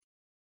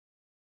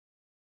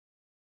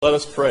Let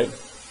us pray.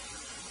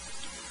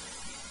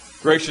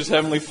 Gracious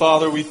Heavenly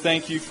Father, we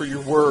thank you for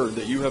your word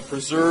that you have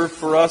preserved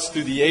for us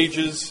through the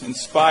ages,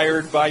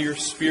 inspired by your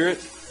Spirit.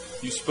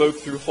 You spoke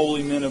through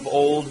holy men of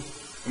old,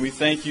 and we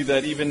thank you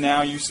that even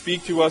now you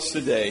speak to us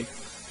today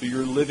through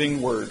your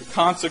living word.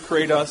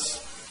 Consecrate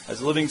us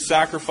as living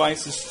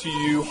sacrifices to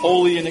you,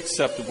 holy and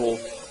acceptable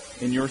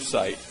in your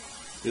sight.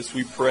 This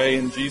we pray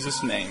in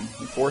Jesus' name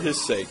and for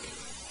his sake.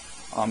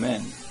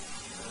 Amen.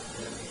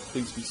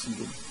 Please be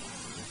seated.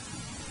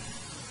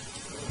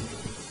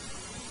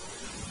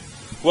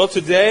 Well,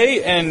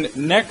 today and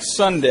next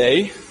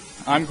Sunday,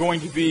 I'm going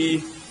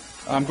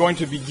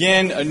to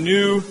begin a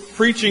new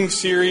preaching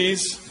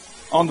series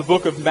on the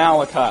book of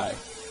Malachi.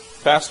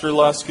 Pastor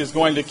Lusk is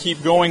going to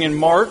keep going in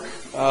Mark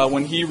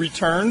when he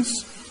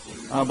returns,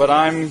 but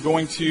I'm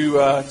going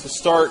to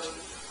start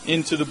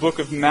into the book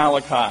of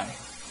Malachi.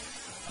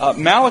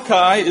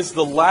 Malachi is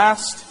the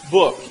last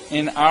book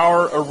in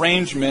our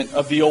arrangement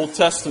of the Old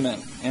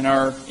Testament in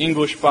our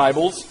English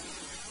Bibles,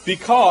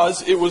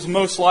 because it was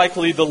most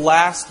likely the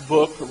last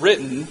book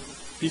written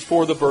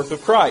before the birth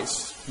of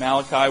Christ.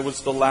 Malachi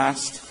was the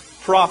last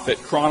prophet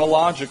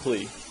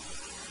chronologically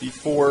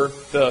before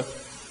the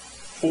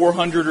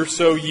 400 or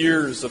so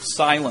years of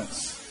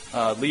silence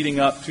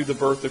leading up to the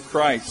birth of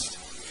Christ.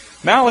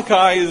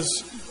 Malachi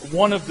is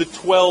one of the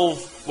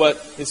 12, what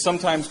is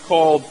sometimes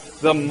called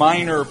the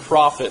minor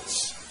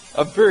prophets,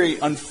 a very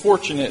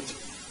unfortunate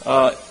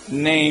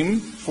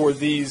name for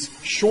these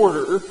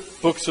shorter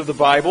books of the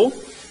Bible.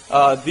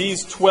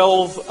 These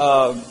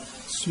 12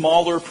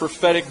 smaller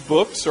prophetic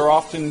books are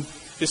often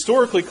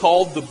historically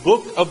called the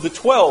Book of the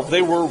 12.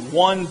 They were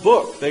one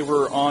book. They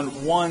were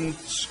on one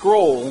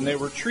scroll, and they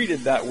were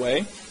treated that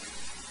way.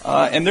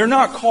 And they're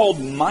not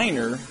called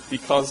minor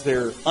because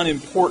they're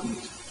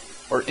unimportant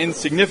or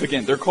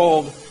insignificant. They're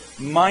called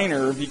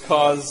minor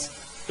because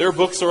their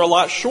books are a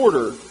lot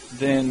shorter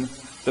than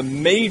the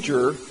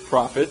major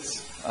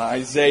prophets,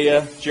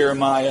 Isaiah,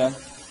 Jeremiah,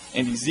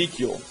 and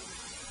Ezekiel.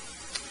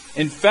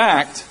 In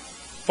fact,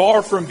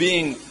 far from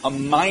being a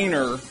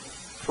minor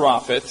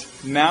prophet,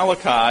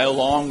 Malachi,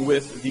 along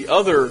with the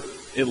other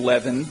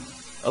 11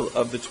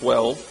 of the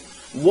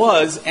 12,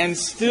 was and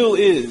still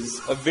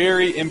is a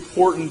very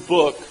important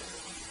book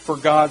for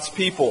God's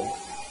people.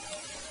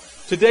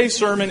 Today's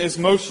sermon is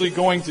mostly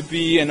going to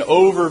be an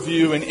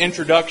overview and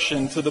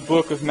introduction to the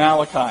book of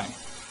Malachi,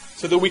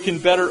 so that we can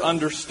better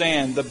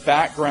understand the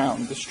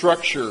background, the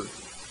structure,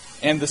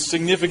 and the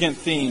significant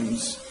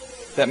themes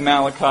that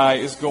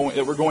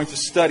that we're going to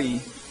study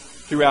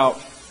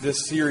throughout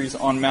this series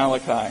on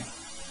Malachi.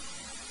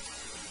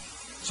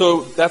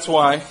 So that's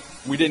why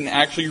we didn't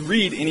actually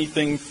read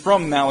anything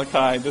from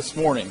Malachi this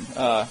morning.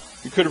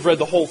 We could have read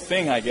the whole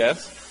thing, I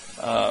guess.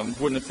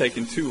 Wouldn't have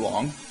taken too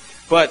long.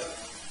 But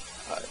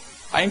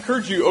I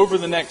encourage you over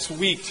the next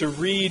week to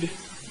read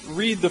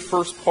the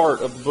first part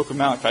of the book of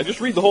Malachi.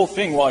 Just read the whole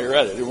thing while you're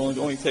at it. It will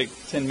only take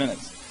 10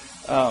 minutes.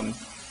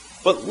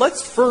 But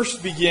let's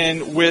first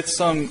begin with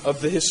some of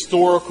the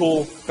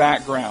historical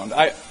background.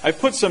 I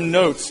put some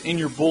notes in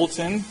your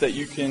bulletin that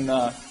you can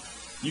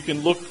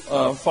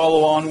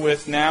follow on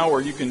with now, or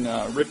you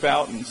can rip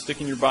out and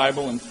stick in your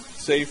Bible and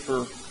save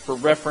for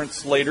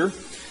reference later.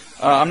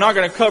 I'm not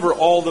going to cover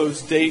all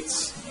those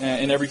dates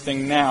and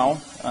everything now.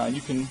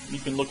 You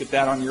can look at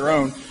that on your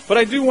own. But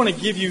I do want to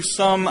give you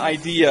some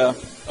idea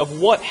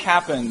of what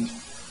happened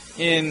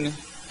in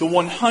the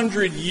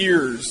 100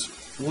 years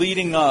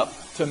leading up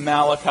to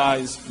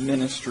Malachi's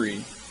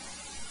ministry.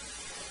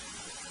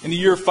 In the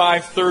year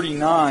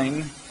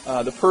 539,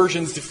 the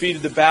Persians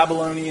defeated the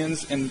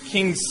Babylonians, and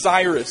King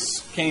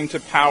Cyrus came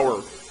to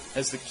power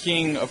as the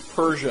king of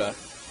Persia,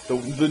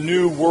 the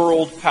new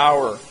world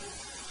power.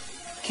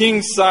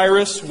 King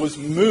Cyrus was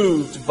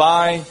moved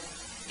by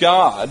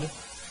God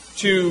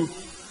to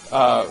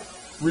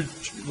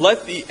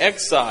let the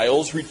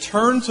exiles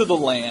return to the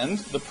land,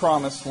 the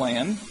promised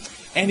land,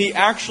 and he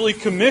actually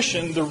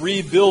commissioned the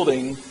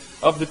rebuilding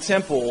of the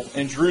temple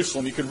in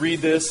Jerusalem. You could read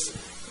this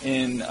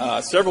in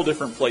several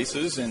different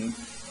places. In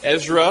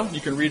Ezra,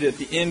 you can read it at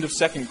the end of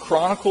 2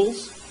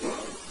 Chronicles,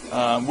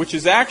 which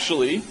is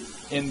actually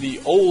in the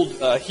old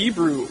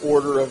Hebrew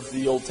order of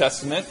the Old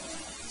Testament.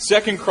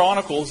 2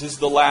 Chronicles is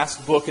the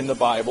last book in the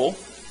Bible,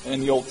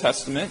 in the Old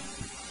Testament.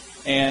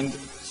 And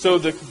so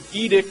the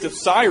Edict of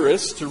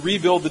Cyrus to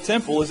rebuild the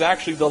temple is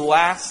actually the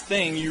last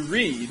thing you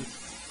read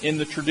in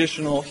the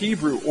traditional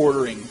Hebrew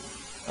ordering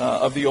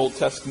of the Old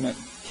Testament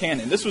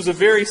canon. This was a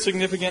very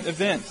significant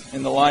event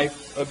in the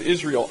life of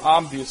Israel,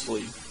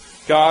 obviously.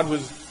 God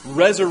was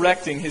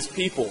resurrecting his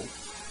people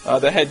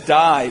that had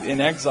died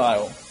in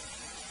exile.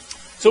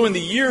 So in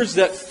the years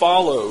that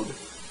followed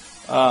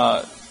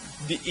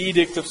the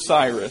Edict of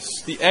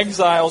Cyrus, the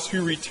exiles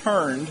who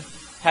returned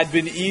had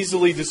been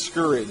easily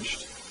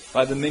discouraged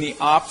by the many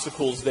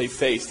obstacles they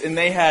faced. And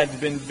they had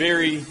been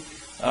very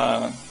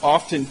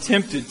often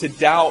tempted to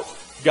doubt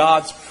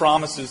God's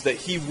promises that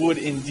he would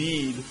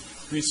indeed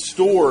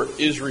restore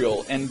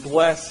Israel and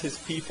bless his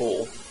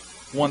people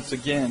once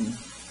again.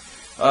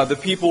 The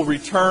people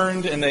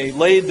returned and they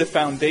laid the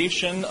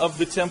foundation of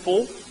the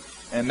temple.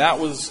 And that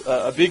was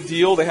a big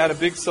deal. They had a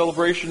big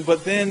celebration,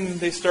 but then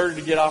they started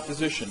to get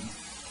opposition.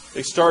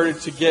 They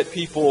started to get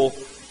people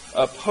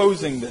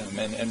opposing them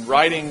and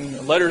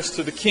writing letters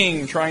to the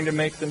king, trying to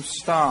make them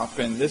stop,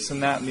 and this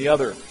and that and the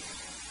other.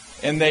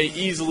 And they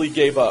easily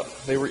gave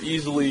up. They were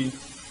easily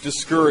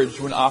discouraged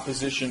when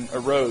opposition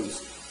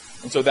arose.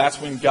 And so that's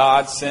when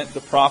God sent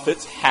the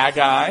prophets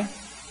Haggai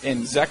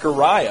and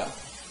Zechariah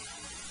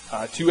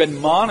to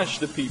admonish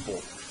the people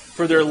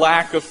for their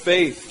lack of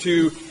faith,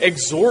 to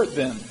exhort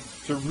them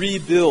to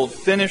rebuild,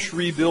 finish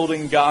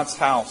rebuilding God's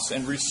house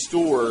and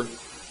restore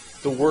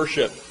the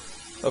worship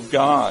of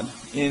God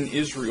in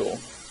Israel.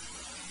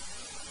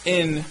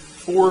 In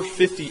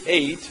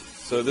 458,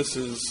 so this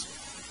is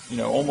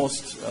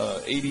almost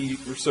 80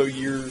 or so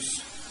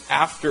years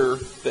after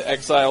the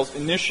exiles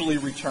initially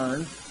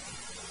returned,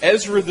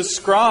 Ezra the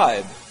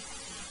scribe,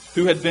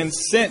 who had been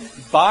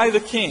sent by the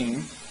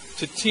king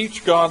to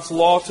teach God's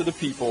law to the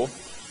people,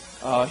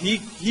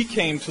 he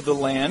came to the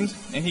land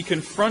and he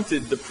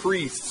confronted the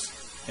priests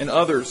and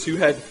others who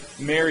had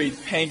married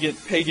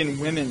pagan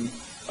women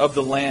of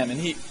the land, and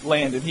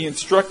he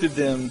instructed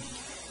them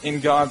in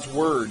God's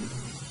word.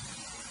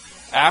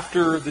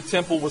 After the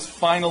temple was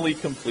finally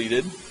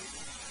completed,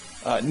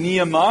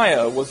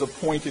 Nehemiah was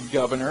appointed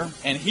governor,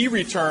 and he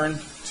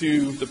returned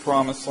to the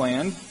Promised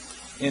Land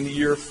in the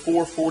year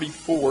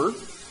 444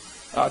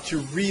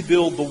 to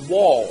rebuild the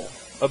wall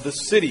of the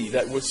city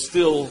that was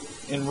still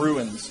in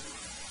ruins.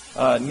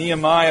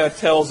 Nehemiah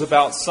tells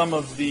about some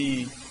of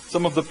the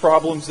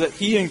problems that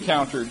he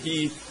encountered.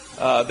 They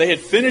had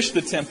finished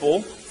the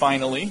temple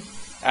finally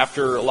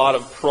after a lot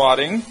of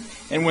prodding,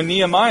 and when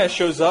Nehemiah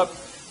shows up,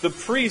 the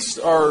priests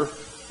are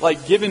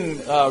like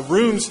giving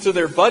rooms to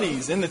their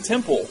buddies in the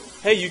temple.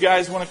 Hey, you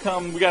guys want to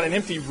come? We got an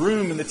empty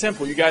room in the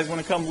temple. You guys want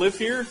to come live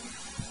here?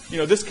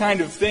 This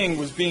kind of thing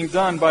was being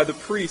done by the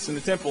priests in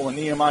the temple, and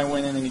Nehemiah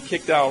went in and he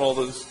kicked out all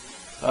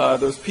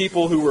those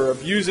people who were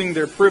abusing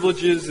their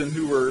privileges and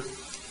who were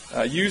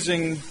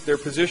using their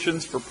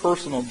positions for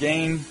personal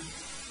gain.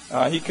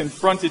 He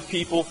confronted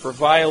people for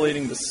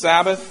violating the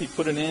Sabbath. He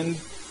put an end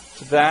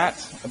to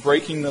that, a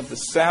breaking of the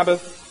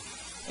Sabbath.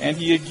 And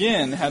he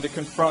again had to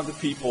confront the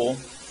people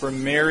for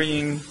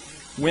marrying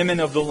women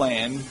of the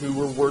land who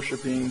were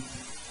worshiping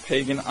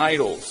pagan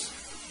idols.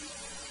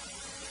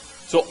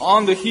 So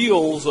on the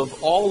heels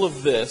of all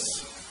of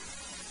this,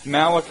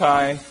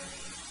 Malachi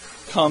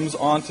comes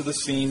onto the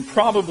scene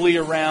probably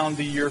around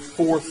the year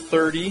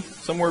 430,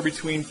 somewhere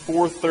between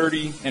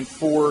 430 and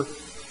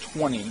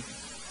 420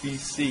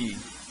 BC.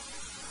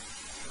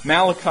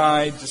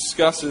 Malachi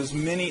discusses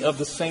many of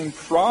the same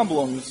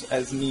problems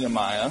as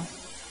Nehemiah,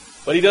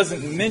 but he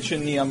doesn't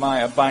mention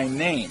Nehemiah by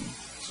name.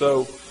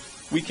 So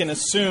we can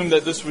assume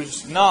that this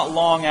was not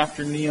long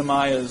after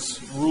Nehemiah's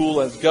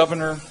rule as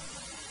governor,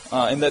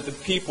 and that the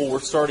people were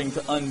starting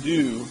to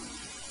undo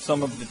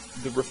some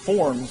of the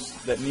reforms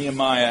that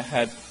Nehemiah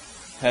had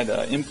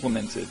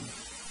implemented.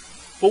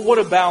 But what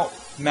about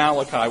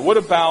Malachi? What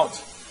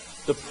about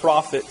the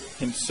prophet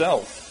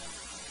himself?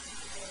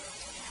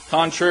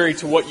 Contrary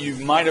to what you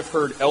might have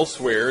heard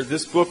elsewhere,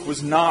 this book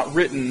was not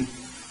written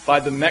by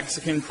the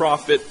Mexican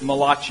prophet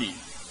Malachi.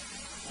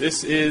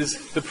 This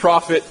is the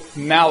prophet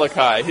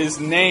Malachi. His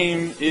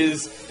name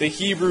is the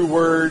Hebrew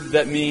word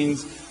that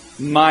means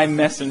my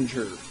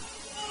messenger.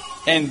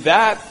 And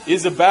that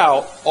is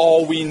about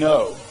all we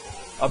know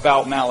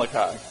about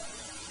Malachi.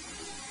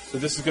 So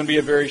this is going to be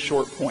a very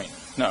short point.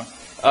 No.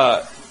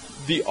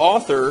 The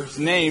author's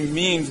name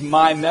means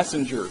my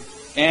messenger.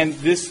 And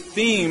this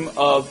theme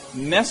of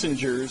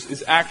messengers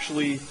is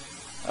actually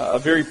a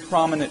very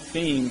prominent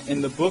theme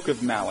in the book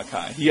of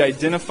Malachi. He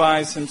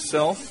identifies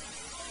himself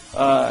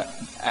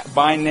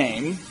by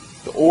name,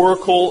 the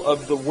oracle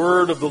of the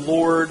word of the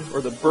Lord,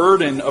 or the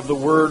burden of the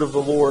word of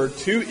the Lord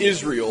to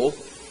Israel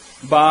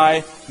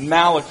by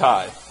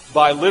Malachi,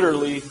 by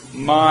literally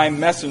my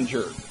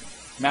messenger.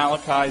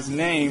 Malachi's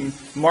name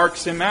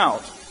marks him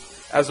out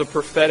as a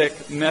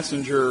prophetic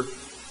messenger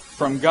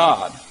from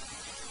God.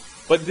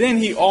 But then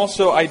he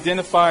also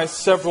identifies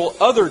several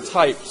other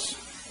types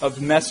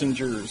of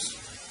messengers.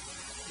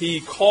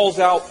 He calls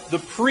out the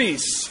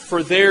priests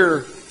for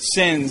their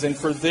sins and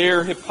for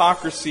their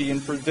hypocrisy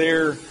and for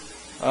their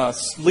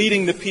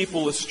leading the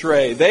people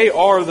astray. They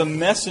are the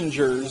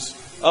messengers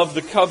of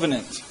the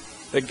covenant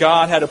that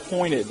God had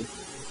appointed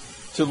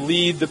to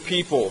lead the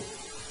people,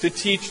 to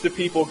teach the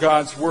people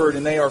God's word,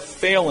 and they are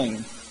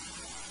failing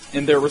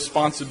in their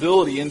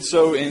responsibility. And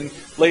so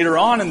later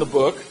on in the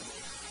book,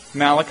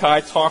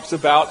 Malachi talks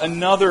about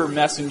another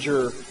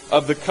messenger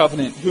of the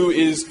covenant who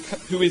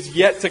is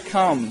yet to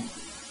come,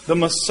 the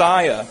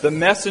Messiah, the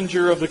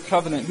messenger of the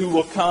covenant, who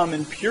will come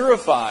and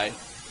purify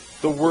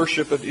the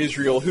worship of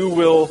Israel, who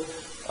will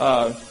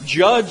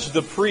judge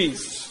the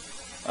priests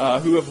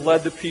who have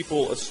led the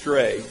people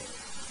astray.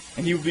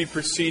 And he will be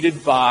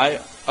preceded by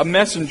a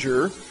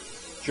messenger,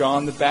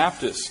 John the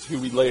Baptist, who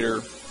we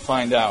later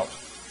find out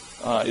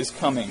is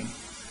coming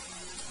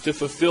to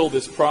fulfill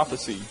this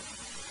prophecy.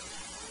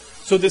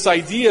 So this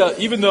idea,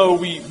 even though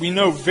we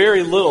know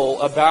very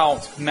little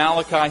about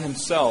Malachi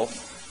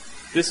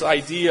himself, this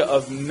idea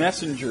of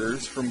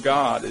messengers from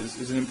God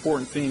is an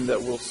important theme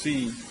that we'll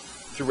see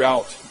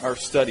throughout our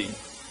study.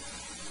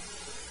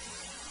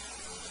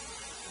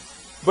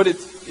 But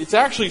it's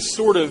actually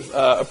sort of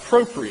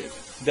appropriate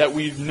that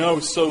we know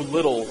so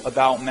little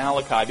about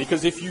Malachi,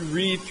 because if you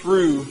read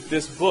through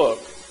this book,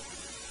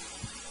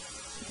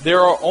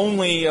 there are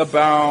only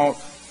about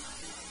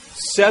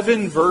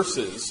 7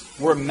 verses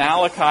where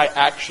Malachi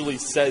actually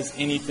says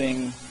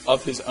anything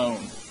of his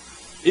own.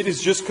 It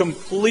is just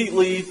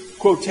completely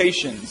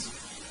quotations.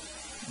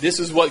 This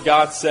is what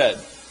God said.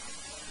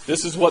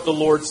 This is what the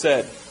Lord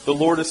said. The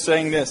Lord is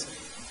saying this.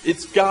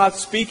 It's God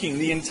speaking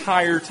the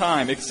entire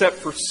time, except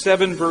for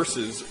 7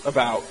 verses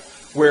about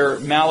where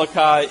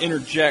Malachi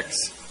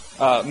interjects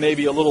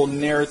maybe a little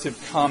narrative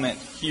comment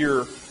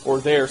here or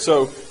there.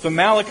 So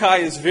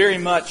Malachi is very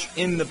much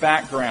in the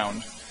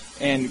background,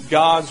 and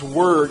God's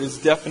word is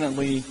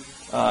definitely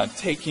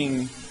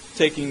taking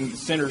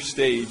center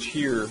stage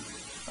here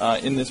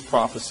in this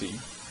prophecy.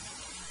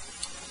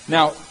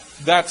 Now,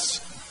 that's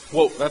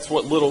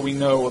what little we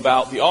know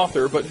about the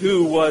author, but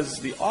who was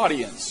the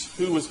audience?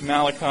 Who was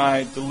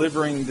Malachi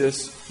delivering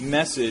this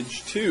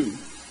message to?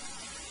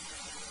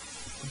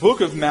 The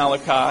book of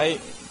Malachi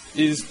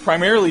is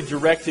primarily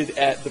directed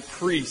at the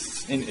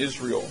priests in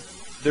Israel.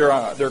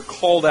 They're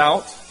called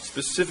out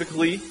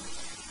specifically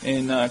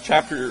in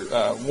chapter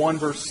 1,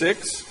 verse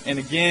 6, and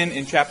again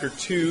in chapter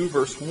 2,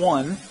 verse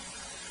 1,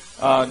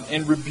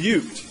 and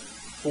rebuked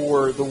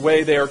for the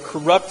way they are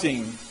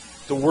corrupting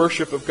the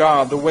worship of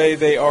God, the way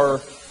they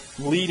are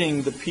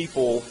leading the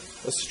people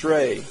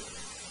astray.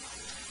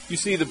 You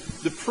see,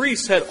 the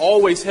priests had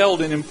always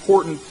held an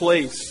important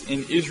place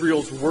in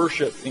Israel's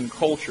worship and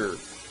culture,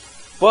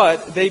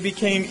 but they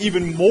became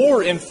even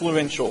more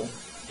influential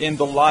in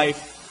the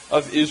life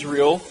of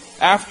Israel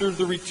after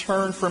the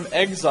return from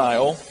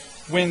exile,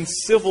 when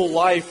civil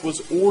life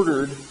was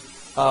ordered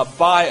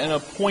by an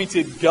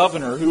appointed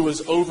governor who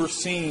was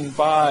overseen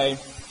by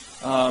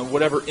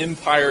whatever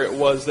empire it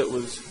was that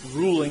was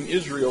ruling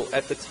Israel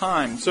at the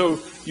time. So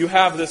you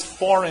have this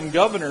foreign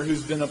governor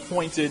who's been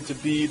appointed to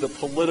be the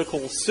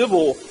political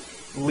civil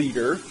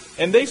leader,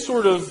 and they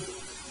sort of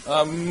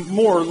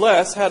more or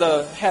less had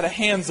a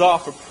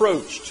hands-off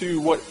approach to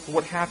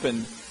what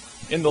happened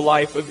in the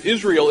life of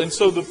Israel. And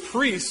so the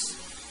priests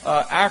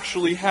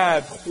actually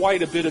had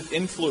quite a bit of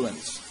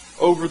influence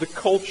over the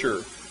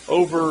culture,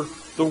 over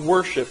the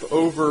worship,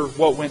 over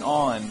what went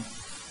on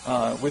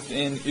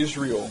within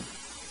Israel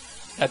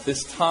at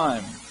this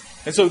time.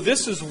 And so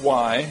this is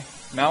why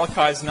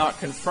Malachi is not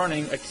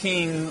confronting a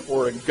king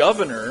or a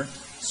governor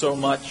so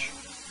much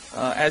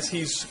as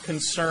he's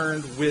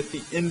concerned with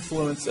the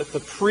influence that the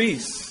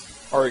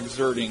priests are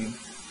exerting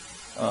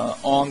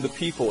on the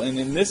people. And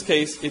in this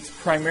case, it's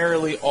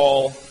primarily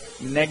all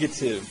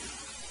negative.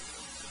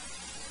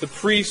 The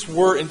priests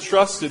were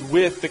entrusted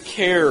with the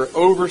care,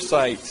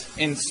 oversight,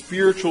 and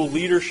spiritual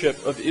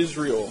leadership of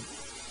Israel,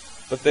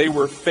 but they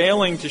were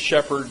failing to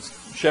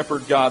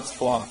shepherd God's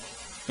flock,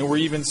 and were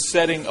even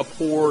setting a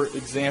poor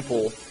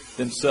example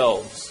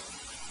themselves.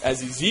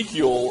 As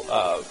Ezekiel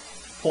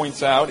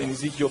points out in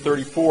Ezekiel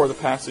 34, the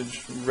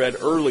passage we read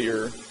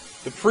earlier,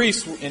 the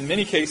priests in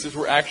many cases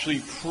were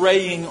actually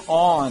preying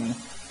on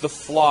the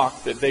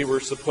flock that they were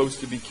supposed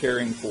to be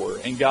caring for.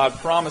 And God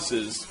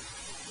promises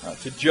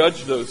to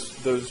judge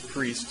those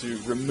priests, to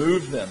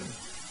remove them,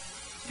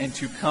 and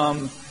to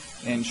come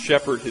and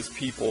shepherd his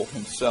people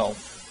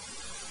himself.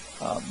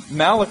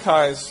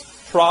 Malachi's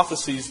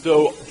prophecies,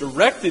 though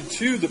directed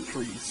to the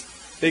priests,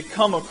 they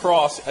come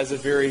across as a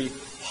very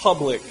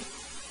public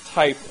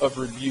type of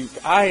rebuke.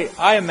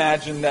 I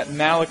imagine that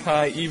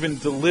Malachi even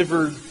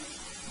delivered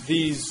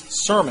these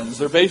sermons.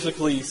 They're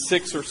basically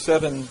 6 or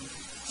 7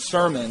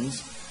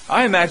 sermons.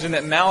 I imagine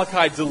that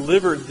Malachi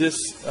delivered this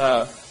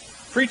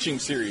preaching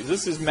series.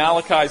 This is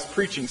Malachi's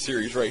preaching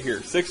series right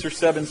here. 6 or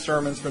 7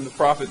 sermons from the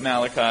prophet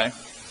Malachi.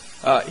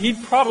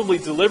 He'd probably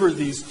delivered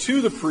these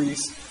to the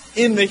priests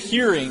in the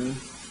hearing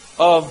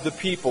of the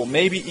people,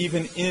 maybe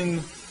even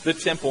in the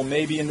temple,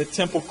 maybe in the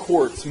temple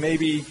courts,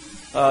 maybe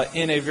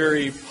in a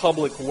very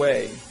public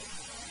way.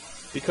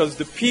 Because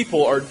the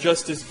people are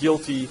just as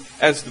guilty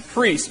as the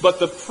priests, but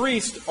the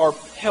priests are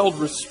held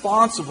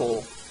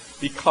responsible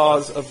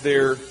because of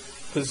their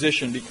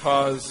position,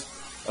 because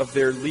of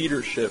their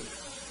leadership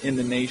in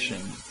the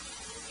nation.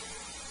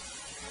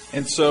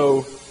 And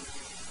so,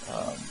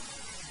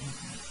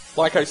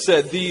 like I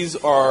said,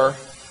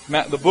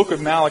 the book of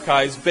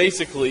Malachi is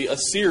basically a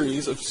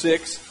series of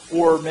 6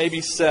 or maybe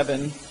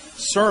 7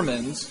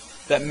 sermons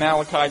that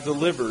Malachi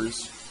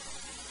delivers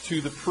to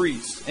the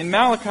priests. And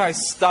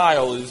Malachi's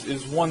style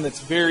is one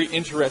that's very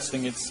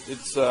interesting.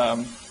 It's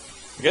I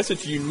guess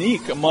it's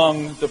unique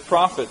among the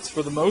prophets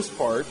for the most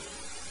part,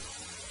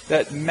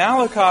 that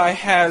Malachi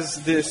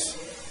has this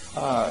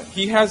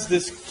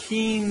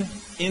keen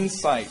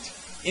insight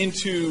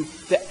into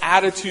the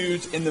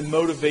attitudes and the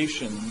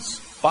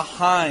motivations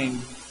behind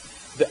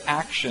the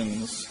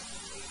actions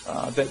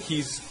that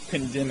he's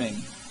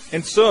condemning.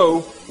 And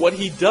so what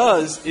he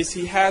does is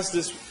he has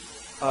this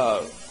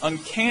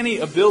uncanny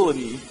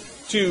ability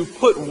to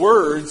put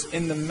words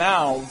in the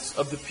mouths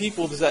of the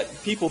people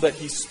that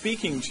he's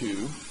speaking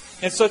to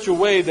in such a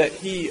way that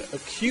he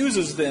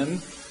accuses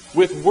them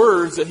with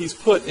words that he's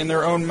put in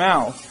their own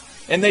mouth.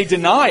 And they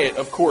deny it,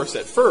 of course,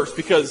 at first,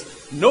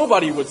 because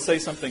nobody would say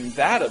something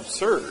that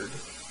absurd.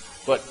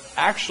 But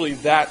actually,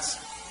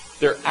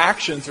 their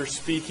actions are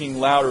speaking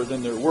louder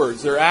than their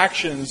words. Their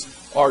actions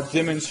are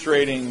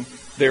demonstrating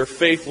their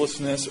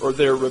faithlessness or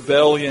their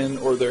rebellion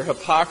or their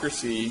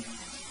hypocrisy,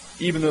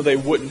 even though they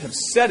wouldn't have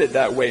said it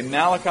that way.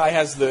 Malachi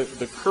has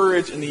the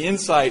courage and the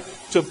insight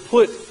to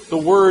put the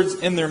words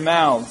in their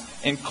mouths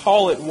and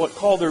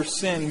call their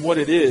sin what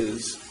it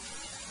is.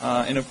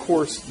 And of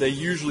course, they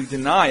usually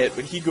deny it,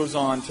 but he goes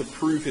on to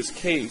prove his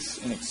case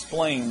and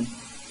explain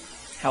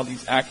how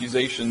these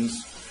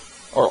accusations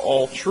are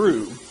all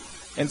true.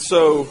 And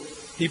so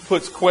he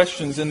puts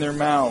questions in their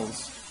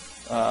mouths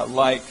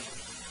like,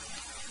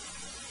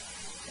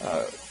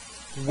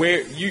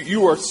 where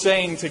you are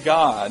saying to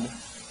God,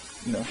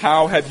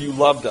 how have you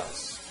loved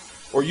us?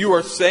 Or you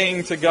are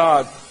saying to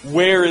God,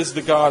 where is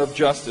the God of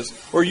justice?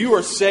 Or you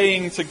are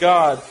saying to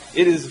God,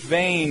 it is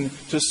vain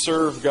to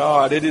serve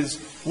God.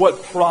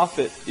 What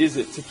profit is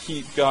it to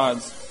keep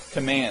God's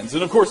commands?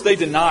 And of course they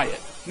deny it.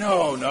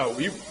 No,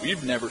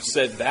 we've never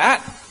said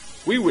that.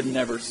 We would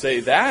never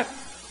say that.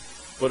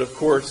 But of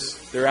course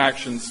their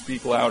actions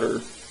speak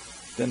louder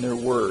than their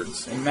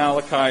words. And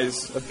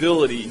Malachi's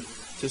ability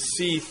to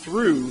see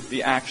through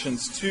the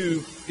actions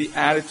to the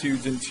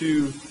attitudes and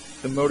to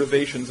the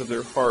motivations of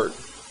their heart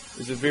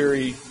is a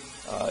very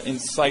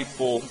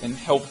insightful and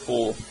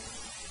helpful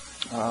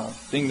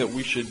thing that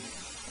we should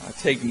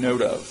take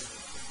note of.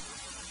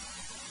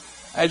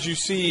 As you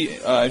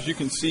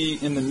can see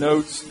in the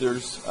notes,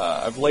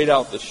 I've laid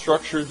out the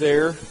structure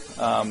there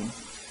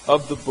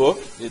of the book.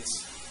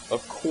 It's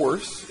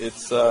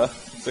a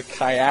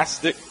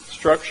chiastic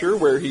structure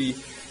where he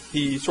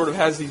sort of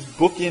has these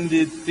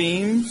bookended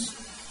themes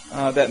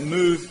that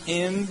move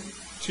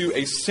into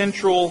a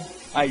central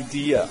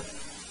idea.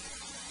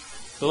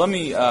 So let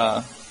me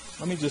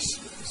just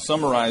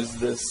summarize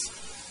this,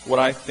 what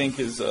I think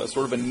is sort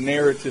of a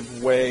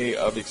narrative way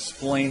of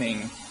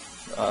explaining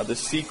the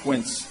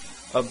sequence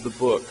of the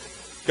book.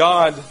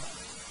 God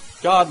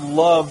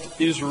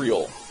loved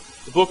Israel.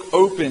 The book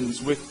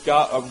opens with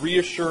a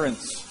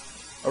reassurance,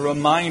 a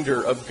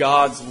reminder of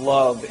God's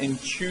love in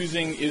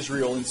choosing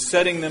Israel and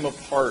setting them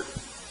apart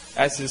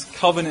as His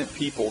covenant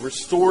people,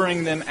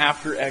 restoring them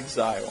after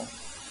exile.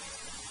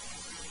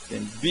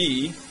 Then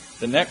B,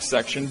 the next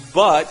section,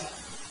 but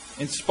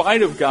in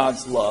spite of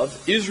God's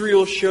love,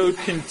 Israel showed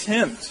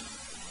contempt.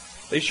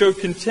 They showed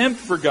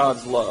contempt for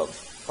God's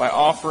love by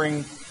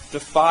offering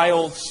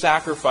defiled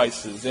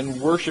sacrifices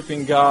and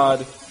worshiping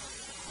God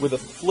with a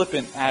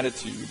flippant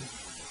attitude.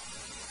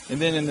 And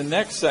then in the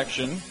next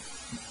section,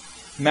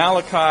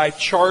 Malachi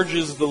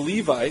charges the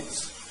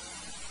Levites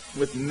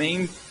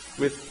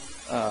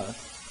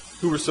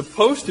who were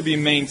supposed to be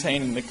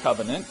maintaining the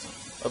covenant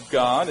of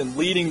God and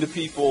leading the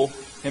people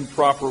in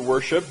proper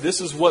worship. This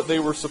is what they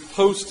were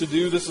supposed to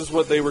do. This is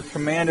what they were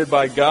commanded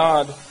by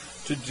God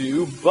to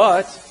do.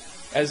 But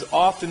as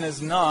often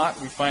as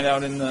not, we find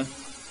out in the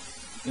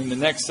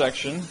next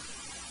section,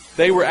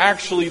 they were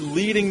actually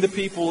leading the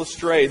people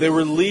astray. They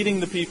were leading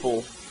the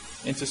people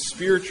into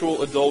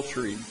spiritual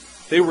adultery.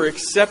 They were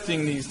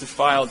accepting these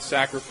defiled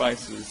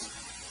sacrifices.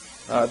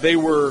 They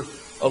were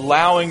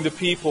allowing the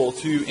people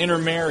to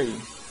intermarry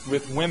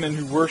with women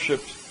who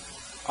worshipped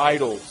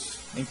idols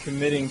and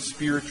committing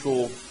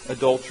spiritual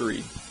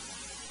adultery.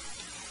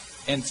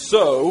 And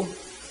so,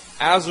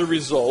 as a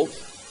result,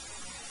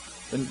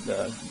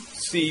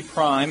 C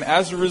prime,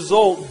 as a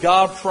result,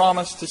 God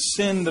promised to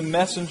send the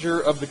messenger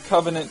of the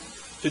covenant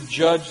to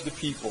judge the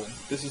people.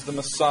 This is the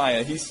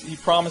Messiah. He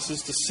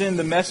promises to send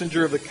the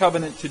messenger of the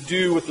covenant to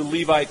do what the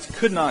Levites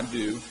could not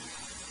do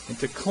and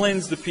to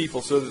cleanse the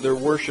people so that their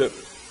worship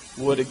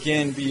would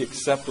again be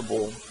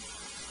acceptable.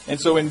 And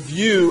so in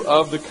view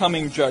of the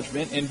coming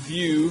judgment, in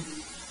view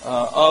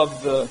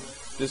of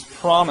this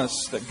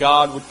promise that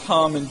God would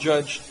come and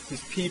judge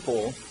His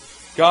people,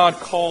 God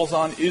calls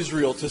on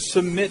Israel to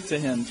submit to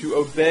Him, to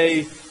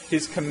obey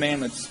His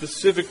commandments,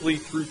 specifically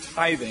through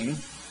tithing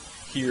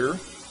here,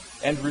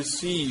 and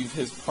receive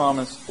His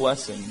promised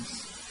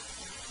blessings.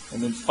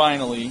 And then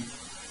finally,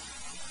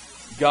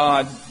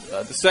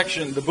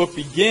 the book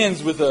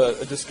begins with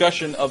a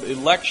discussion of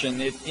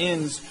election. It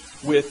ends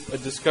with a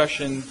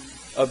discussion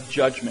of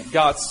judgment.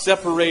 God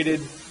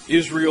separated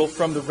Israel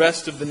from the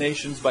rest of the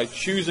nations by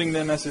choosing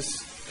them as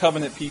His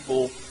covenant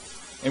people.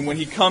 And when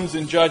He comes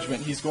in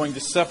judgment, He's going to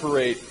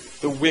separate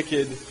the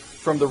wicked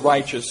from the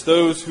righteous,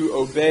 those who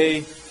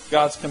obey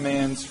God's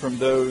commands from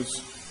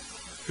those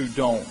who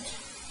don't.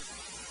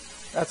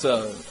 That's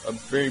a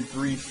very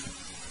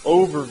brief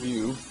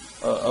overview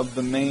of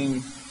the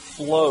main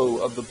flow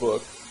of the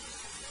book.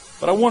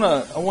 But I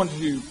want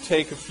to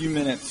take a few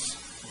minutes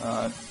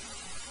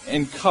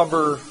and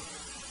cover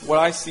what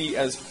I see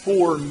as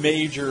 4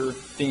 major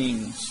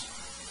themes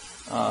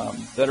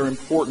that are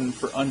important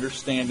for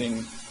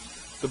understanding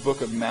the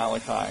book of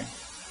Malachi.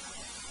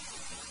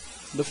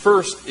 The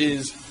first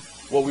is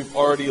what we've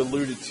already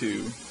alluded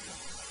to.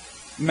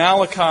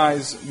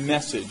 Malachi's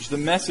message, the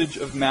message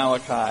of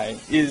Malachi,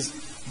 is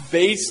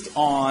based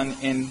on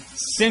and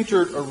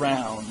centered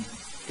around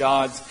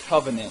God's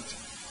covenant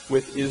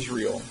with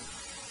Israel.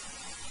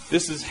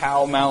 This is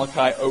how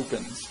Malachi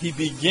opens. He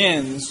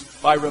begins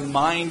by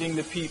reminding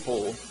the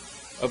people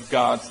of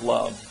God's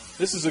love.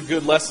 This is a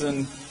good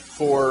lesson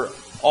for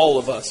all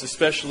of us,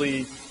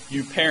 especially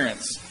you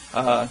parents.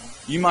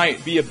 You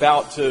might be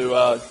about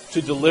to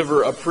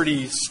deliver a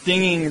pretty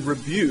stinging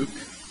rebuke,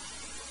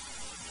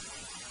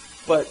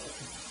 but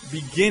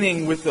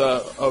beginning with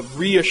a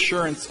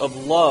reassurance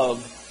of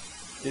love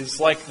is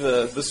like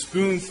the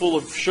spoonful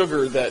of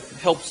sugar that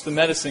helps the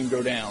medicine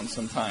go down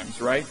sometimes,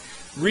 right?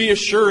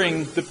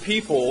 Reassuring the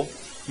people,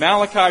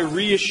 Malachi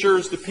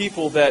reassures the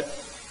people that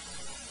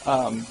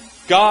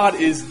God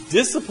is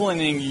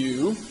disciplining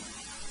you,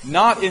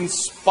 not in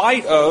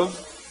spite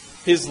of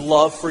His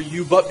love for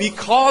you, but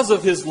because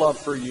of His love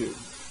for you.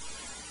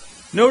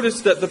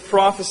 Notice that the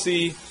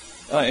prophecy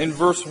in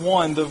verse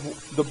 1,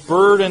 the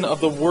burden of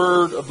the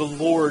word of the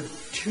Lord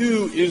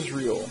to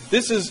Israel.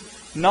 This is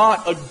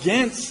not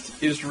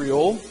against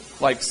Israel,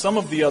 like some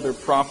of the other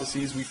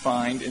prophecies we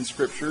find in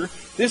Scripture.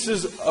 This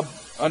is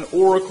an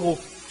oracle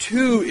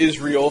to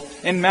Israel,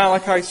 and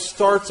Malachi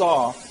starts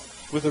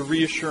off with a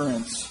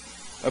reassurance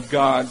of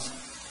God's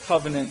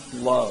covenant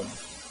love.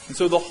 And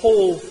so the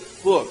whole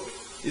book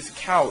is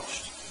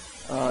couched,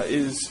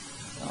 it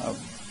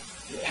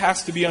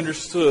has to be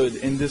understood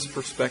in this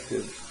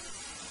perspective.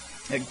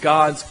 That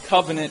God's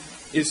covenant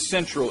is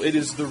central. It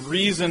is the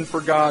reason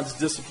for God's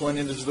discipline.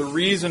 It is the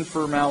reason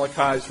for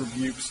Malachi's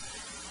rebukes.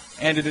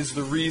 And it is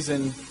the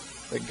reason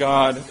that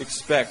God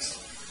expects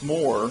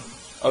more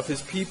of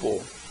His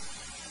people.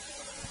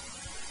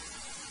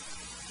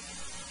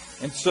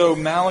 And so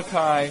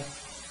Malachi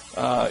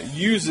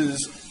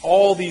uses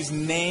all these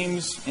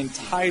names and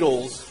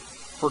titles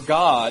for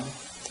God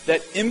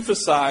that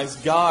emphasize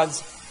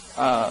God's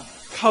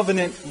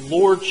covenant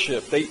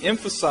lordship. They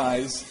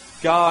emphasize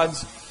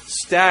God's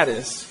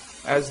status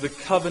as the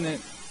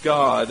covenant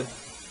God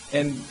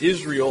and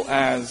Israel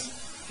as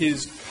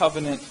His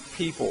covenant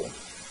people.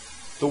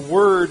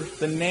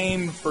 The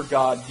name for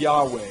God,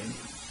 Yahweh,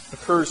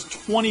 occurs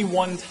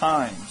 21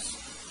 times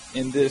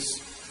in this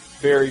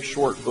very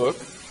short book.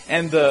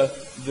 And the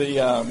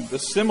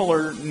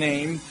similar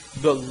name,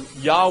 the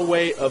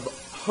Yahweh of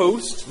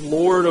hosts,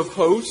 Lord of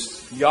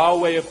hosts,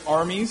 Yahweh of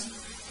armies,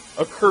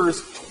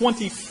 occurs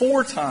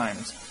 24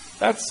 times.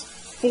 That's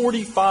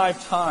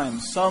 45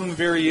 times some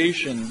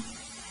variation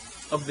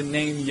of the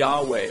name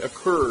Yahweh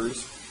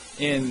occurs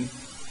in.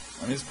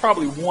 It's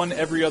probably one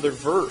every other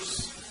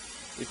verse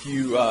if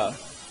you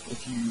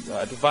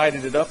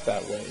divided it up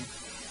that way.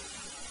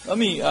 Let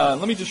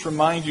me just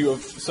remind you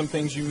of some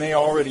things you may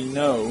already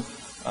know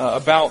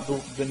about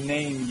the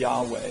name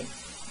Yahweh.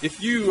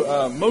 If you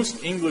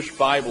most English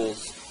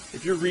Bibles,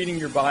 if you're reading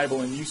your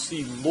Bible and you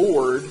see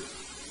Lord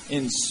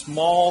in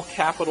small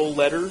capital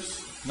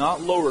letters, not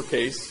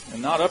lowercase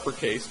and not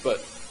uppercase,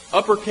 but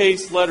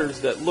uppercase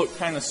letters that look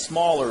kind of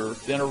smaller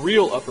than a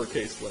real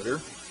uppercase letter,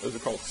 those are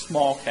called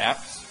small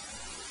caps.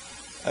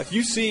 If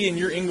you see in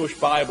your English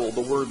Bible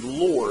the word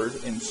Lord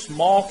in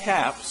small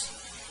caps,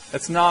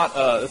 that's not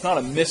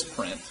a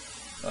misprint.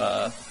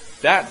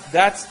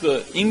 That's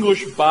the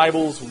English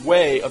Bible's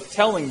way of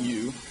telling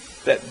you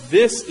that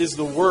this is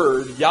the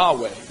word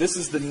Yahweh. This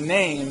is the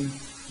name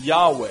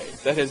Yahweh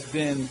that has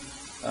been,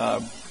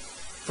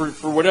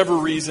 for whatever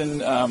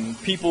reason,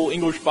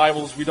 English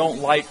Bibles, we don't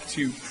like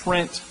to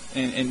print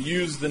and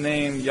use the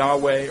name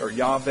Yahweh or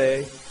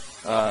Yahweh.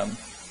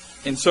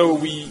 And so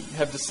we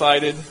have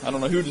decided, I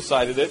don't know who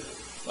decided it,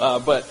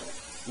 but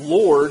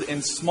Lord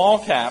in small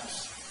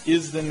caps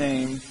is the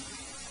name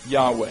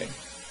Yahweh.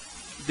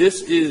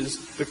 This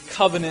is the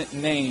covenant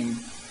name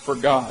for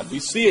God. We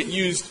see it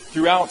used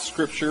throughout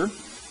Scripture,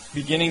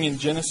 beginning in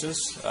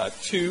Genesis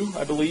 2,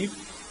 I believe.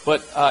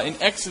 But in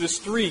Exodus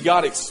 3,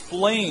 God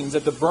explains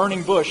at the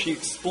burning bush, He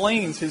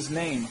explains His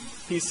name.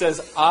 He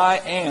says, I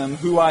am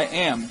who I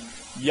am.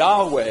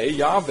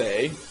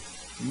 Yahweh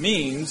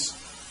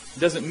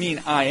doesn't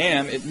mean I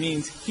am, it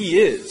means He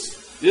is.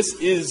 This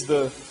is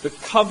the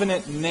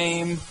covenant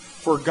name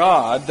for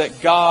God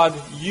that God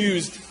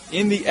used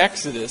in the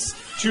Exodus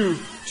to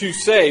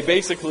say,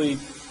 basically,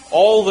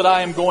 all that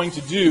I am going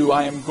to do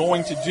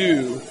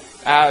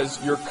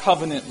as your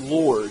covenant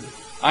Lord.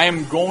 I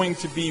am going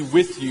to be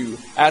with you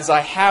as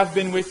I have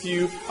been with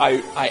you,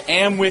 I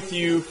am with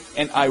you,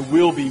 and I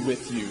will be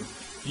with you.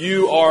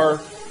 You are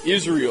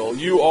Israel.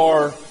 You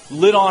are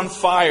lit on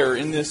fire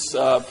in this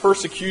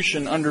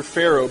persecution under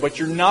Pharaoh, but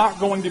you're not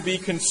going to be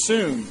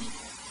consumed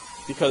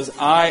because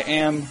I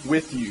am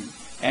with you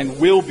and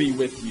will be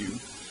with you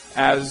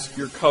as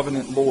your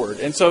covenant Lord.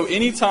 And so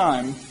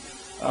anytime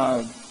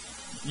the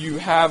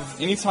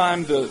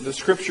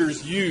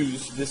Scriptures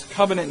use this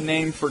covenant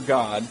name for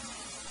God,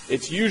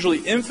 it's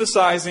usually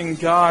emphasizing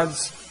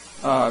God's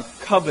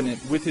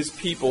covenant with His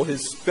people,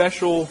 His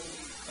special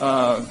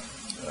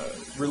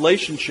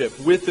relationship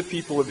with the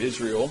people of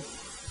Israel.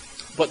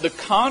 But the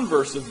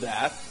converse of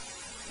that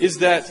is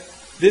that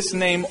this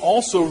name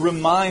also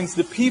reminds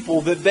the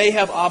people that they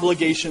have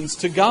obligations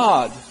to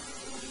God.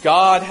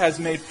 God has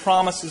made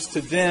promises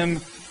to them,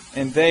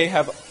 and they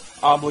have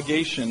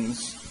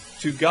obligations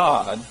to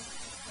God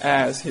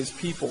as His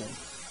people.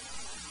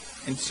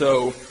 And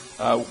so,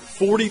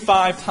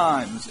 45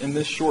 times in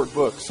this short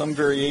book, some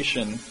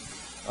variation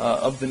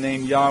of the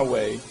name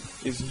Yahweh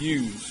is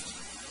used.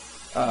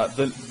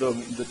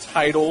 The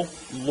title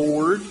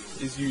Lord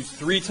is used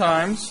 3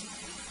 times.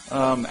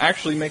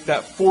 Actually make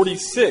that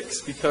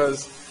 46,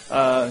 because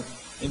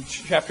in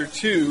chapter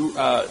 2,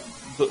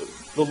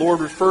 the Lord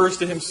refers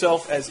to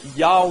Himself as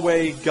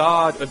Yahweh,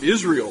 God of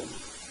Israel.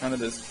 Kind of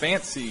this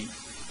fancy,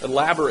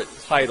 elaborate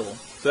title.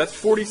 So that's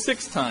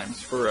 46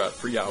 times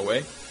for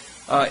Yahweh.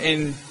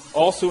 And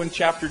also in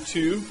chapter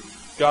 2,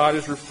 God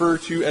is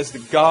referred to as the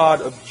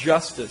God of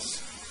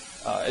justice.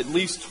 At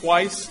least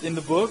twice in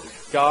the book,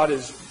 God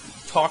is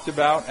talked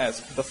about as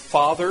the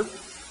Father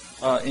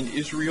in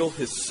Israel,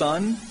 His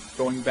Son,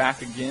 going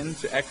back again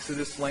to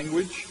Exodus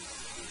language.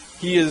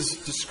 He is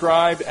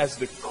described as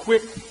the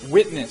quick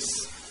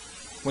witness.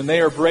 When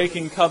they are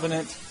breaking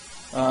covenant,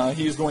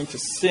 He is going to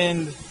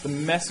send the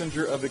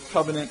messenger of the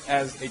covenant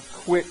as a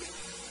quick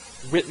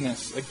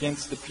witness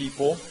against the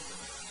people.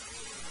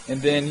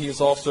 And then He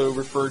is also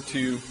refers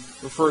to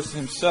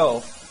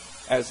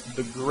Himself as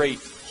the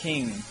great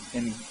King.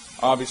 And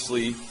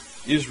obviously,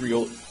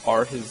 Israel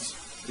is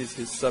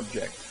His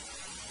subject.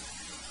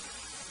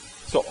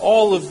 So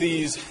all of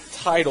these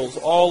titles,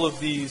 all of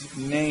these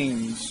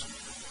names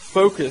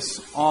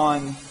focus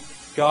on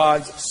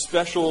God's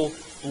special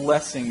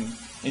blessing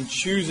in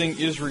choosing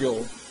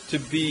Israel to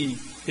be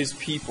His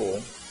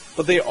people.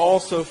 But they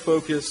also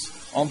focus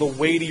on the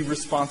weighty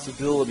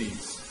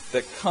responsibilities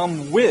that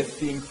come with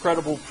the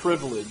incredible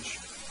privilege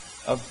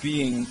of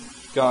being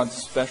God's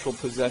special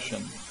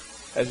possession.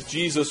 As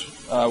Jesus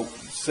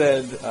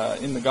said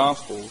in the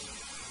Gospels,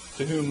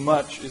 to whom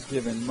much is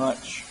given,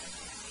 much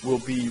will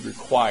be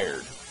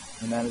required.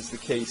 And that is the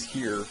case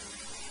here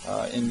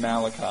in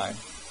Malachi.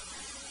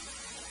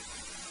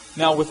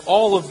 Now, with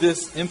all of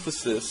this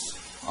emphasis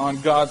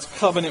on God's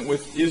covenant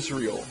with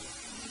Israel,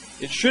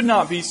 it should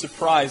not be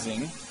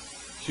surprising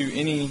to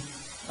any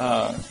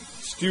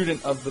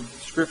student of the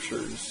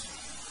Scriptures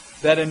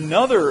that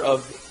another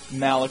of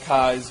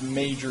Malachi's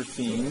major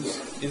themes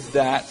is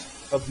that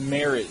of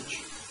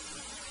marriage.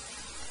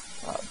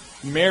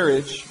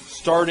 Marriage,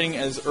 starting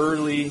as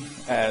early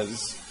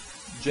as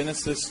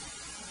Genesis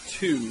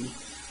 2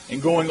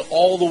 and going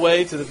all the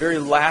way to the very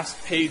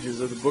last pages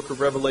of the book of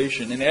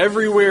Revelation, and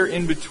everywhere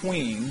in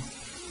between,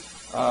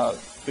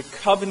 the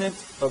covenant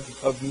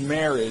of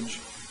marriage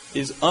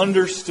is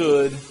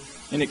understood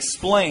and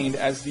explained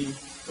as the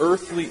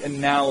earthly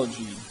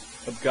analogy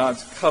of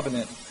God's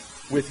covenant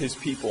with His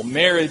people.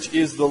 Marriage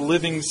is the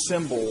living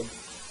symbol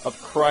of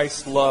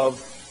Christ's love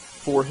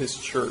for His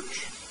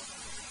church.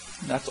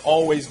 And that's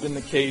always been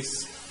the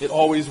case. It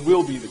always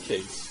will be the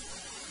case.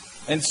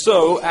 And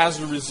so, as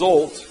a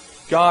result,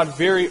 God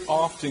very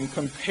often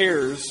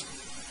compares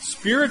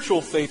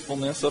spiritual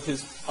faithfulness of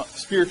His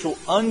spiritual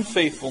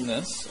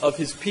unfaithfulness of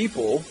His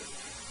people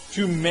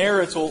to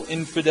marital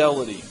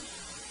infidelity.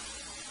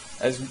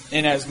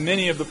 As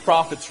many of the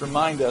prophets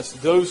remind us,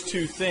 those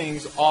two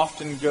things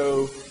often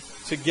go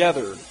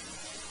together.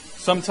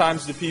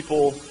 Sometimes the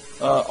people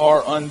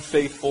are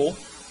unfaithful,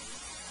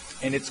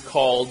 and it's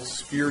called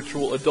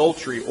spiritual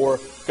adultery, or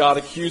God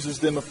accuses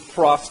them of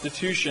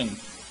prostitution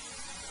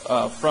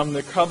from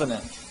the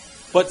covenant.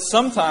 But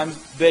sometimes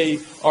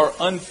they are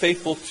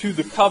unfaithful to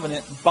the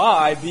covenant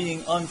by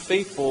being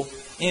unfaithful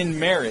in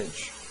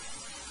marriage.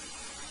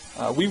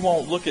 We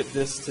won't look at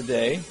this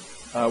today.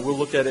 We'll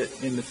look at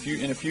it in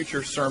a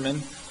future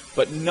sermon.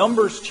 But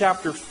Numbers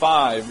chapter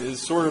 5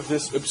 is sort of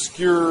this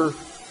obscure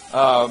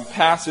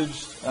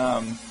passage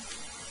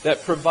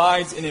that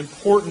provides an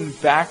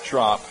important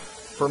backdrop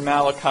for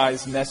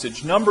Malachi's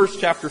message. Numbers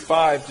chapter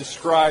 5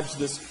 describes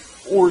this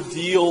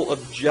ordeal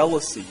of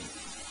jealousy.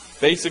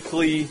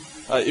 Basically,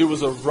 it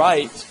was a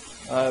rite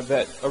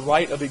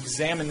of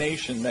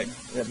examination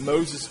that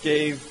Moses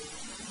gave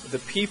the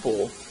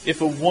people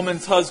if a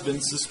woman's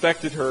husband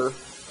suspected her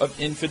of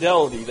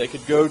infidelity. They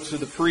could go to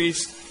the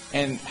priest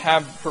and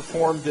have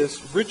performed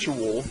this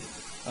ritual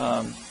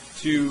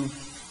to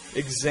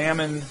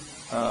examine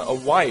a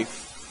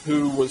wife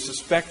who was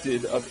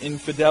suspected of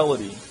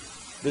infidelity.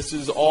 This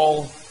is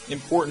all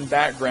important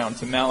background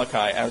to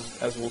Malachi,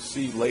 as we'll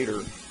see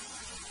later.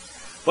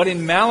 But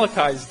in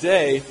Malachi's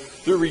day,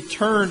 the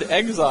returned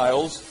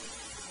exiles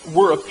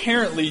were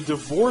apparently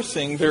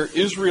divorcing their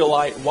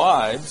Israelite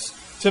wives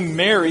to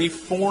marry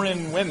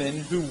foreign women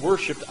who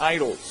worshipped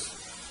idols.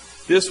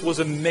 This was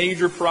a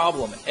major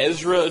problem.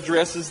 Ezra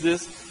addresses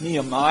this.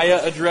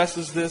 Nehemiah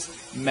addresses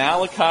this.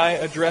 Malachi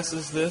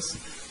addresses this.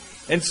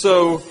 And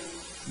so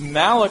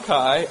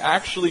Malachi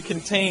actually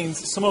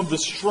contains some of the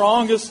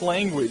strongest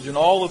language in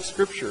all of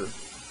Scripture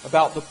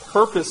about the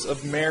purpose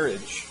of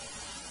marriage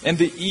and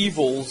the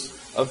evils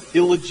of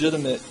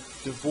illegitimate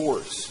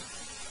divorce.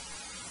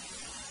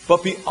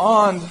 But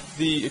beyond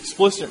the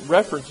explicit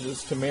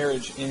references to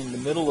marriage in the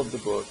middle of the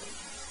book,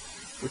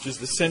 which is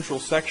the central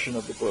section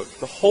of the book.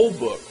 The whole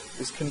book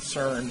is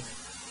concerned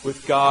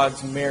with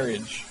God's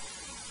marriage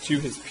to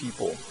His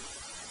people.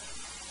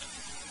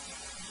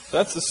 So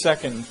that's the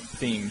second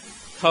theme,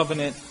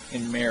 covenant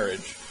and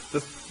marriage.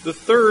 The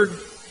third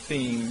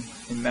theme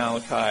in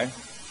Malachi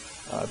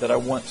that I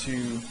want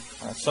to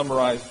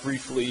summarize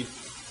briefly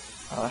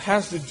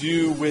has to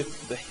do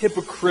with the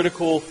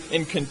hypocritical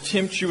and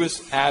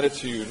contemptuous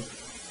attitude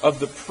of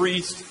the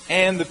priest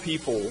and the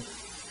people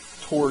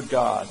toward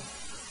God.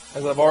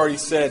 As I've already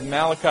said,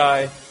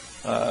 Malachi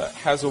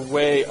has a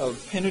way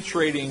of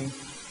penetrating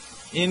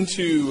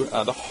into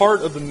the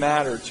heart of the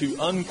matter to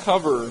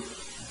uncover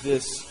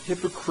this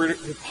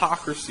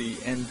hypocrisy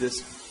and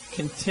this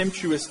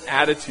contemptuous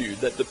attitude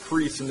that the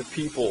priests and the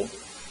people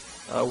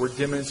were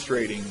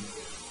demonstrating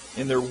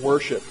in their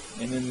worship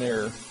and in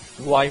their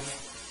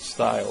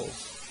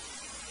lifestyles.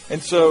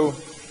 And so,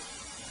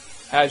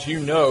 as you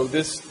know,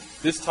 this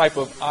type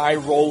of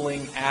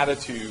eye-rolling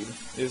attitude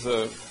is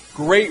a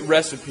great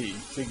recipe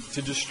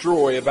to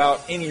destroy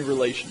about any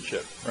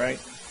relationship, right?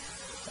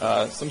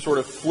 Some sort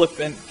of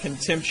flippant,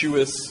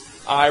 contemptuous,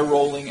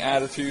 eye-rolling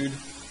attitude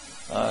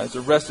is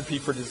a recipe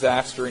for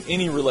disaster in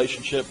any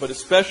relationship, but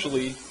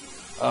especially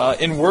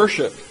in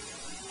worship.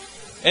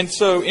 And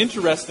so,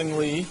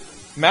 interestingly,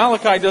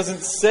 Malachi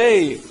doesn't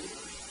say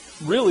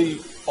really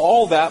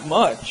all that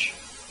much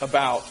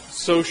about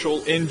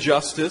social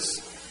injustice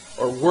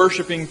or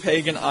worshiping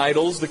pagan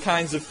idols, the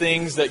kinds of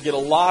things that get a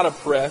lot of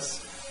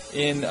press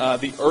in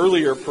the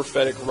earlier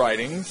prophetic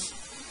writings,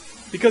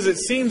 because it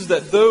seems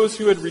that those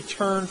who had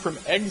returned from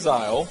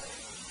exile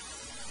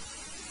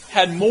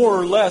had more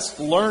or less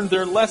learned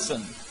their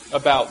lesson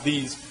about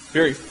these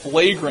very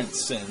flagrant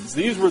sins.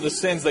 These were the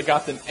sins that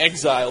got them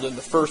exiled in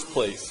the first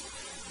place.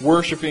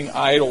 Worshiping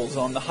idols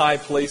on the high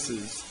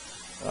places,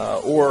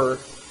 or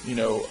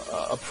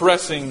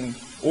oppressing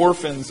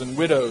orphans and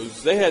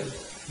widows. They had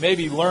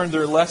maybe learned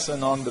their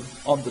lesson on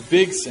the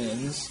big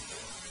sins.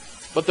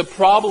 But the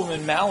problem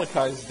in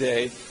Malachi's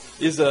day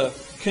is a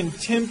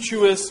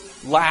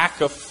contemptuous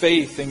lack of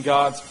faith in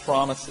God's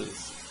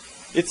promises.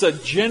 It's a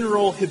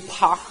general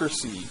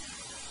hypocrisy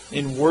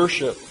in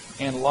worship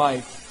and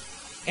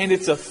life. And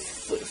it's a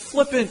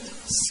flippant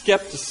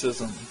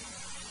skepticism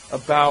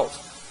about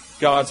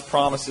God's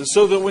promises.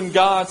 So that when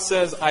God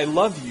says, "I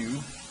love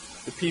you,"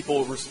 the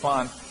people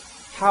respond,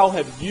 "How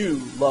have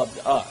you loved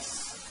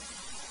us?"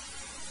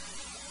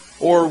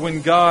 Or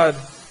when God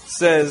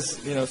says,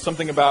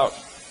 something about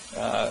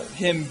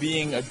Him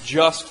being a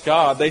just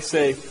God, they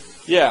say,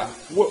 "Yeah,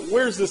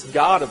 where's this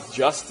God of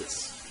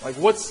justice? Like,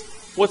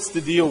 what's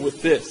the deal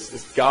with this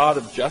God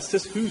of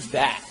justice? Who's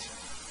that?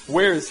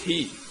 Where is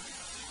He?"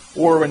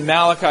 Or when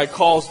Malachi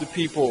calls the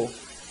people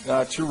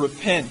to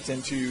repent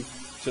and to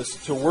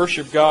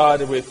worship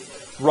God with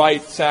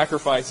right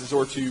sacrifices,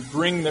 or to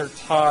bring their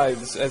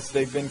tithes as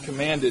they've been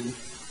commanded,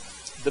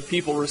 the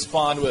people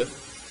respond with,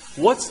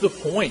 "What's the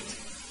point?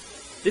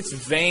 It's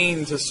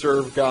vain to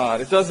serve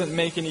God. It doesn't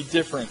make any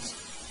difference.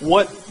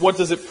 What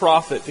does it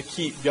profit to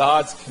keep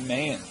God's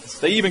commands?"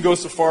 They even go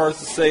so far as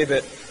to say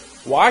that,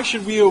 why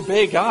should we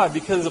obey God?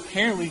 Because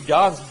apparently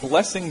God's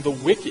blessing the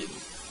wicked.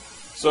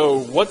 So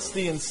what's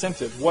the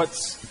incentive?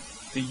 What's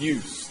the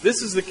use?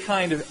 This is the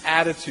kind of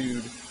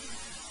attitude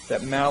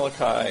that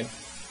Malachi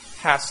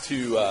has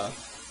to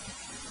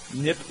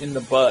nip in the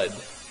bud,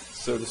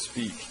 so to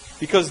speak.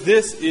 Because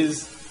this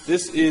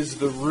is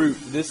the root.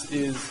 This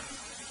is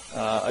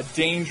a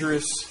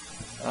dangerous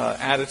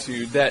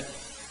attitude that,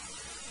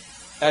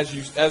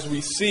 as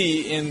we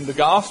see in the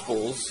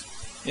Gospels,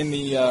 in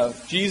the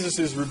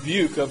Jesus'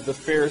 rebuke of the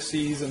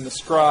Pharisees and the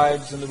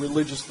scribes and the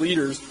religious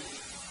leaders,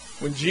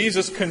 when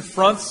Jesus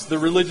confronts the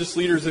religious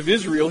leaders of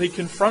Israel, He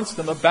confronts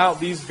them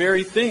about these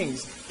very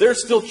things. They're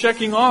still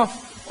checking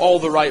off all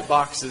the right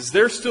boxes.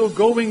 They're still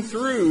going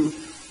through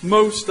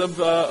most of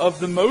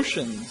the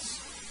motions,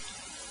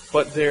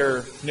 but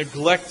they're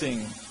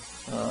neglecting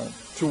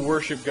to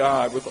worship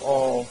God with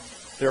all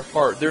their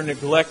heart. They're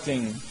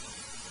neglecting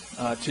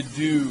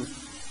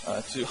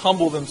to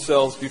humble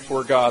themselves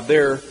before God.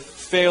 They're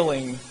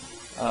failing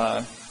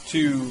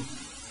to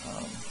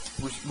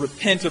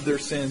repent of their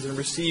sins and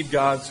receive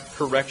God's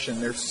correction.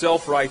 They're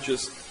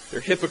self-righteous. They're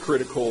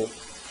hypocritical,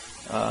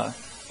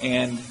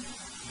 and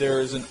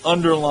there is an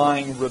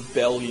underlying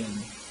rebellion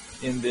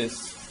in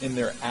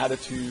their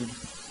attitude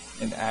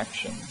and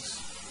actions.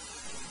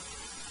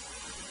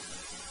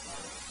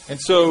 And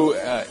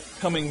so,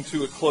 coming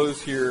to a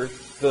close here,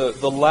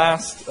 the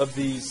last of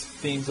these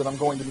themes that I'm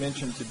going to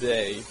mention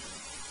today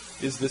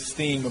is this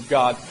theme of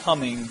God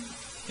coming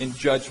in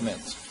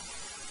judgment.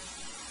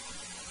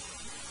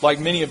 Like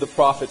many of the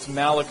prophets,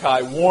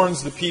 Malachi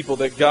warns the people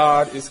that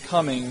God is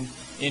coming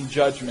in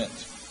judgment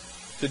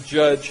to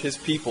judge His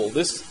people.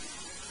 This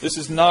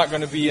is not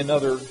going to be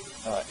another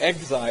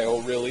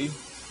exile, really,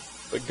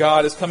 but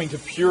God is coming to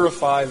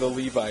purify the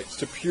Levites,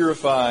 to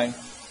purify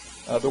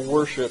the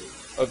worship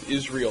of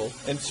Israel.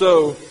 And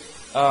so,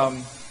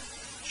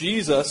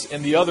 Jesus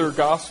in the other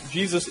gospel,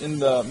 Jesus in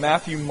the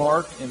Matthew,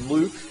 Mark, and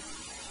Luke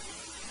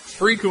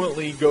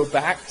frequently go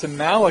back to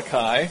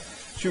Malachi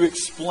to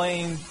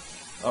explain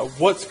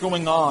what's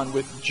going on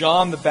with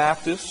John the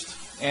Baptist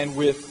and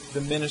with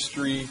the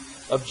ministry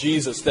of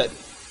Jesus. That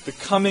the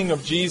coming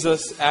of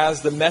Jesus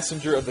as the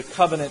messenger of the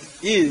covenant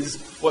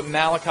is what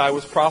Malachi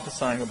was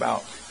prophesying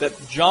about.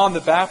 That John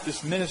the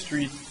Baptist's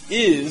ministry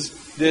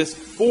is this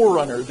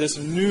forerunner, this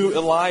new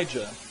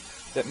Elijah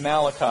that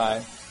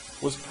Malachi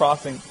was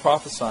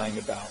prophesying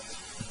about.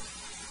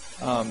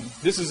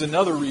 This is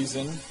another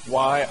reason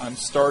why I'm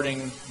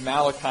starting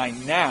Malachi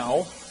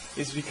now,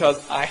 is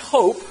because I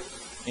hope,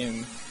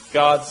 in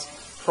God's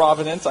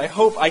providence, I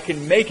hope I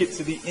can make it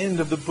to the end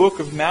of the book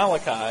of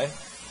Malachi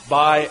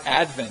by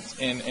Advent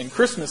and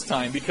Christmas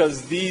time,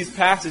 because these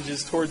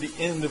passages toward the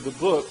end of the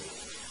book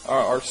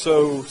are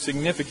so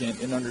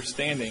significant in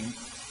understanding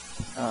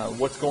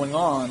what's going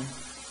on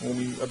when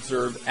we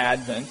observe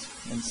Advent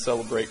and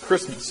celebrate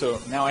Christmas.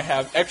 So now I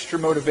have extra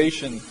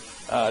motivation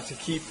to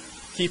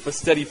keep a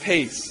steady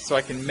pace so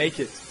I can make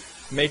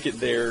it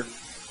there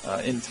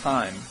in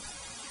time.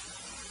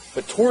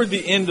 But toward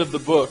the end of the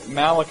book,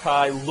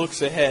 Malachi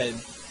looks ahead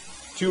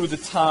to the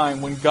time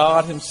when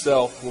God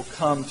Himself will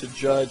come to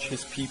judge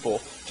His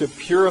people, to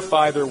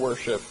purify their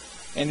worship,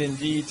 and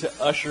indeed to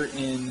usher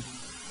in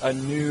a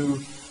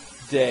new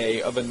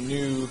day of a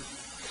new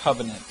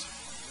covenant.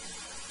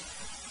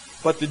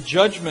 But the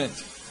judgment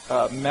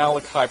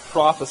Malachi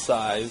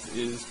prophesies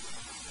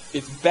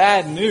it's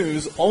bad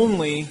news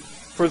only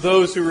for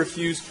those who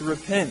refuse to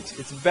repent.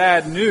 It's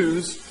bad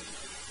news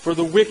for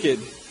the wicked,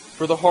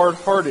 for the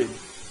hard-hearted.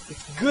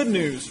 It's good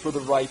news for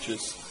the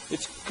righteous.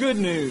 It's good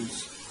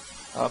news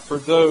for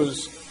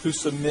those who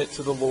submit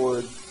to the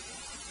Lord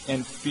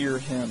and fear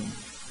Him.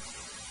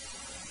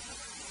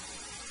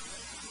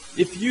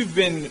 If you've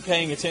been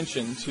paying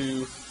attention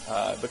to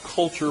the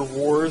culture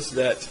wars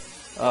that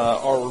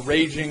are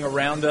raging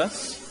around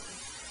us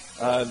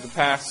the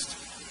past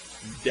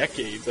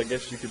decades, I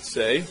guess you could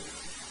say,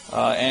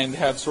 and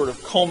have sort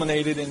of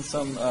culminated in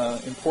some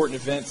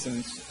important events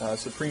and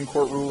Supreme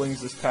Court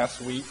rulings this past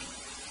week,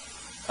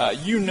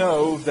 you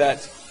know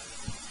that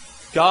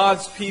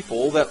God's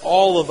people, that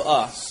all of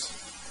us,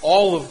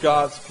 all of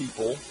God's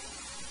people,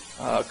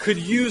 could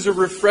use a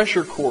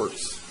refresher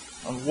course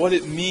on what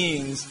it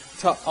means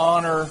to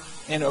honor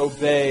and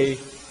obey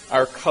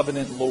our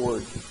covenant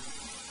Lord.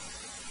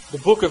 The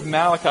book of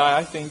Malachi,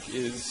 I think,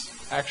 is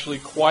actually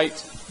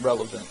quite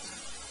relevant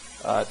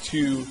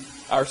to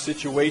our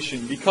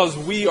situation, because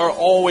we are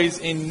always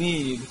in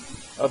need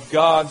of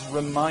God's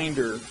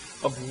reminder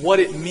of what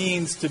it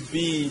means to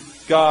be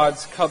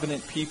God's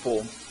covenant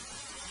people,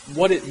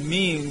 what it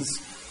means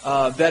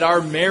that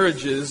our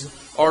marriages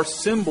are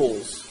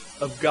symbols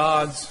of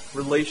God's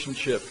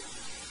relationship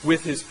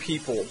with His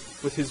people,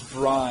 with His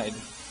bride,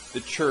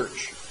 the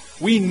church.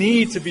 We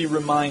need to be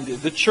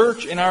reminded. The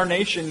church in our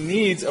nation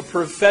needs a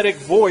prophetic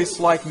voice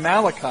like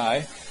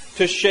Malachi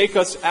to shake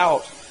us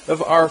out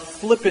of our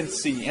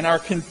flippancy and our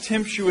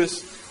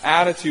contemptuous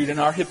attitude and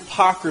our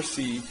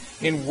hypocrisy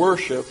in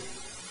worship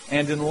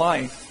and in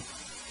life.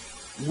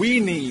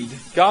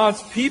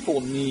 God's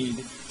people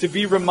need to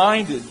be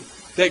reminded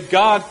that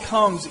God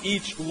comes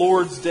each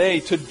Lord's Day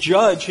to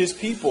judge His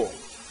people.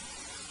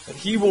 That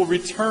He will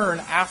return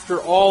after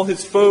all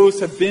His foes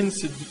have been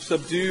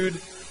subdued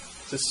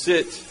to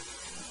sit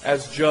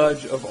as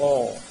judge of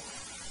all.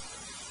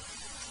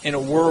 In a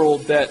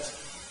world that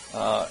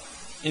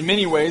in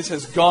many ways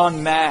has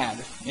gone mad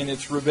in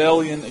its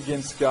rebellion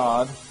against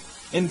God,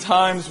 in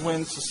times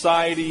when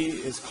society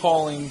is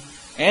calling,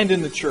 and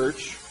in the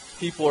church,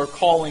 people are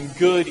calling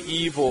good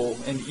evil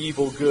and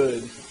evil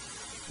good,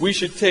 we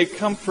should take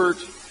comfort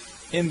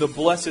in the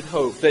blessed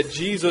hope that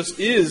Jesus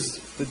is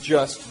the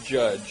just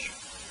judge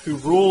who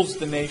rules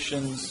the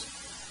nations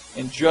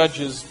and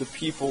judges the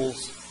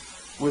peoples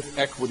with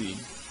equity.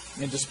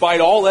 And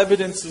despite all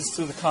evidences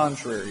to the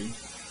contrary,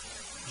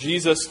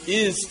 Jesus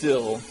is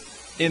still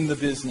in the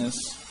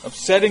business of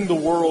setting the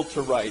world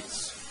to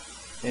rights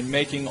and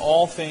making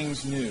all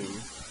things new,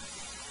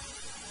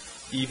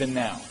 even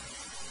now.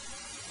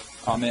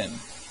 Amen.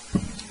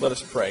 Let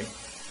us pray.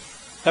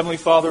 Heavenly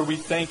Father, we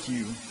thank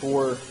You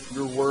for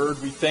Your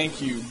Word. We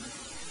thank You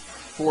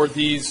for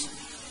these,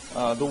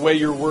 the way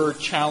Your Word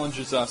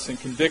challenges us and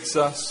convicts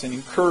us and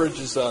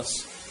encourages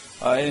us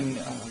and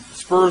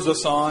spurs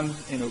us on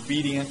in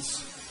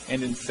obedience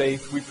and in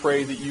faith. We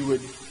pray that You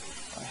would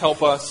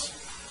help us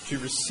to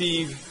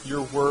receive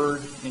Your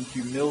Word in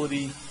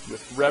humility,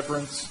 with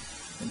reverence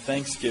and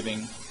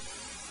thanksgiving,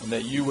 and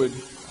that You would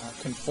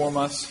conform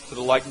us to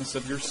the likeness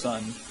of Your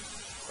Son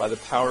by the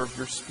power of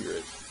Your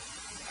Spirit,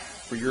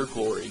 for Your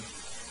glory.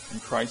 In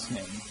Christ's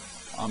name,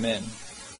 amen.